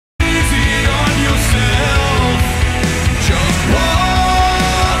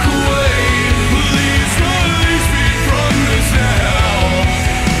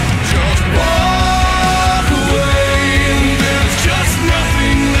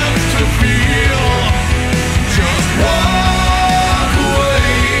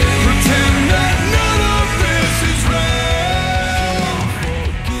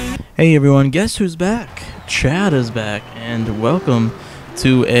Hey everyone, guess who's back? Chad is back, and welcome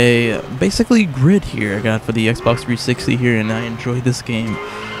to a basically grid here I got for the Xbox 360 here, and I enjoyed this game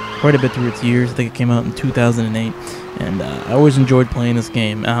quite a bit through its years. I think it came out in 2008, and I always enjoyed playing this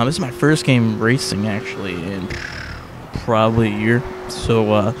game. This is my first game racing, actually, in probably a year,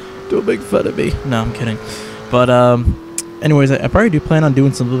 so don't make fun of me. No, I'm kidding. But anyways, I probably do plan on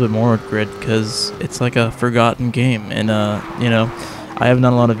doing some little bit more with grid, because it's like a forgotten game, and you know, I haven't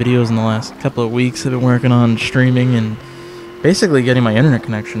done a lot of videos in the last couple of weeks. I've been working on streaming and basically getting my internet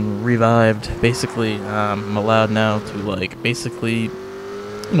connection revived. Basically, I'm allowed now to basically,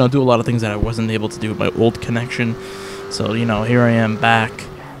 do a lot of things that I wasn't able to do with my old connection. So, here I am back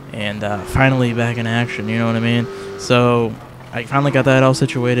and finally back in action, you know what I mean? So, I finally got that all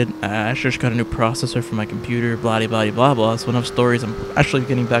situated. I actually just got a new processor for my computer, blah, blah, blah, blah. So enough stories. I'm actually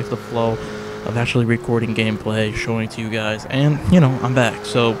getting back to the flow of actually recording gameplay, showing to you guys, and I'm back.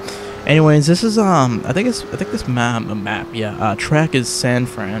 So, anyways, this is I think this track is San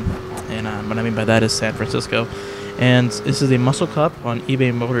Fran, and what I mean by that is San Francisco, and this is a Muscle Cup on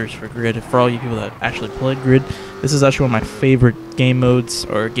eBay Motors for grid. For all you people that actually play grid, this is actually one of my favorite game modes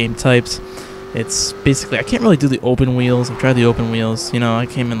or game types. It's basically, I can't really do the open wheels. I've tried the open wheels. I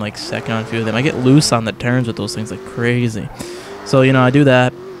came in second on a few of them. I get loose on the turns with those things like crazy. So I do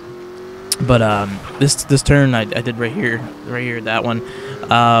that. But this turn I did right here, that one,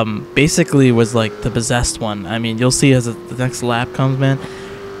 basically was like the possessed one. I mean, you'll see as the next lap comes, man.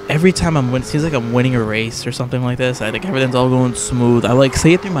 Every time I'm winning, it seems like I'm winning a race or something like this. I think everything's all going smooth. I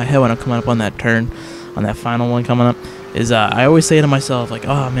say it through my head when I'm coming up on that turn, on that final one coming up. I always say to myself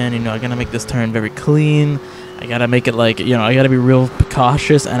oh man, I gotta make this turn very clean. I gotta make it I gotta be real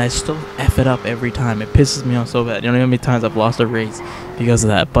cautious, and I still F it up every time. It pisses me off so bad. You know how many times I've lost a race because of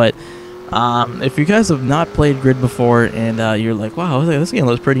that. But if you guys have not played Grid before and you're like, wow, this game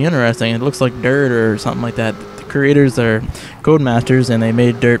looks pretty interesting, it looks like Dirt or something like that. The creators are Codemasters, and they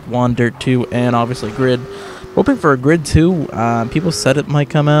made Dirt 1, Dirt 2, and obviously Grid. Hoping for a Grid 2. People said it might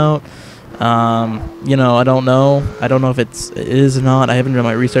come out. I don't know. I don't know if it is or not. I haven't done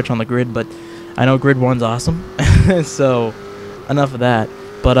my research on the Grid, but I know Grid 1's awesome. So, enough of that.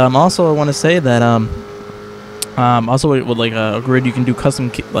 But also I want to say that also with a grid, you can do custom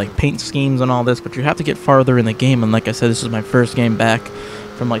paint schemes and all this, but you have to get farther in the game. And like I said, this is my first game back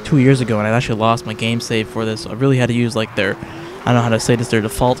from 2 years ago, and I actually lost my game save for this. So I really had to use their, I don't know how to say this, their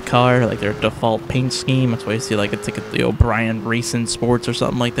default car, their default paint scheme. That's why you see it's the O'Brien Racing Sports or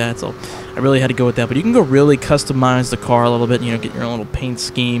something like that. So I really had to go with that. But you can go really customize the car a little bit. Get your own little paint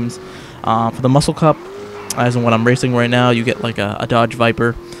schemes. For the Muscle Cup, as in what I'm racing right now, you get a Dodge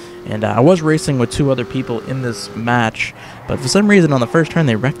Viper. And I was racing with 2 other people in this match, but for some reason on the first turn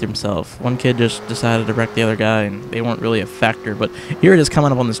they wrecked themselves. One kid just decided to wreck the other guy, and they weren't really a factor. But here it is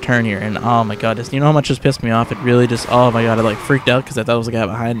coming up on this turn here, and oh my god, you know how much this pissed me off? It really just, oh my god, I freaked out because I thought it was the guy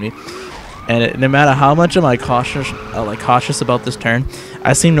behind me. And no matter how much am I cautious about this turn,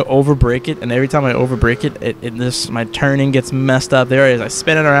 I seem to overbrake it, and every time I overbrake it, my turning gets messed up. There it is. I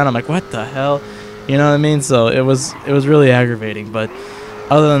spin it around. I'm like, what the hell? You know what I mean? So it was really aggravating, but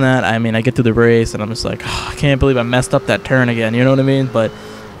other than that, I mean, I get through the race, and I'm just like, oh, I can't believe I messed up that turn again. You know what I mean? But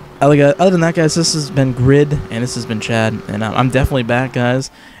other than that, guys, this has been Grid, and this has been Chad, and I'm definitely back,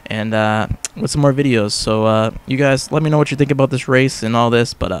 guys, and with some more videos. So you guys, let me know what you think about this race and all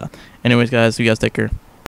this. But anyways, guys, you guys take care.